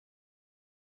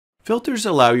Filters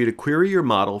allow you to query your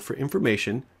model for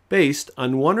information based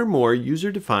on one or more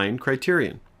user-defined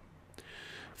criterion.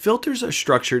 Filters are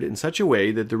structured in such a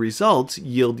way that the results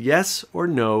yield yes or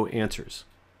no answers.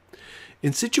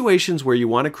 In situations where you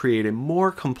want to create a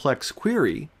more complex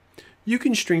query, you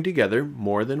can string together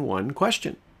more than one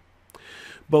question.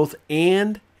 Both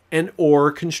and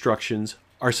or constructions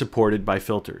are supported by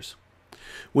filters.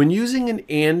 When using an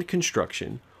and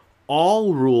construction,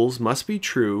 all rules must be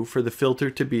true for the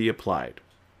filter to be applied.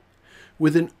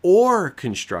 With an or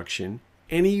construction,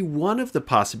 any one of the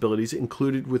possibilities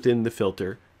included within the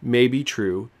filter may be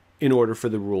true in order for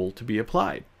the rule to be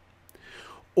applied.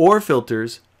 Or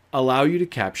filters allow you to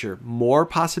capture more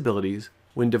possibilities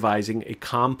when devising a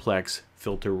complex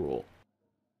filter rule.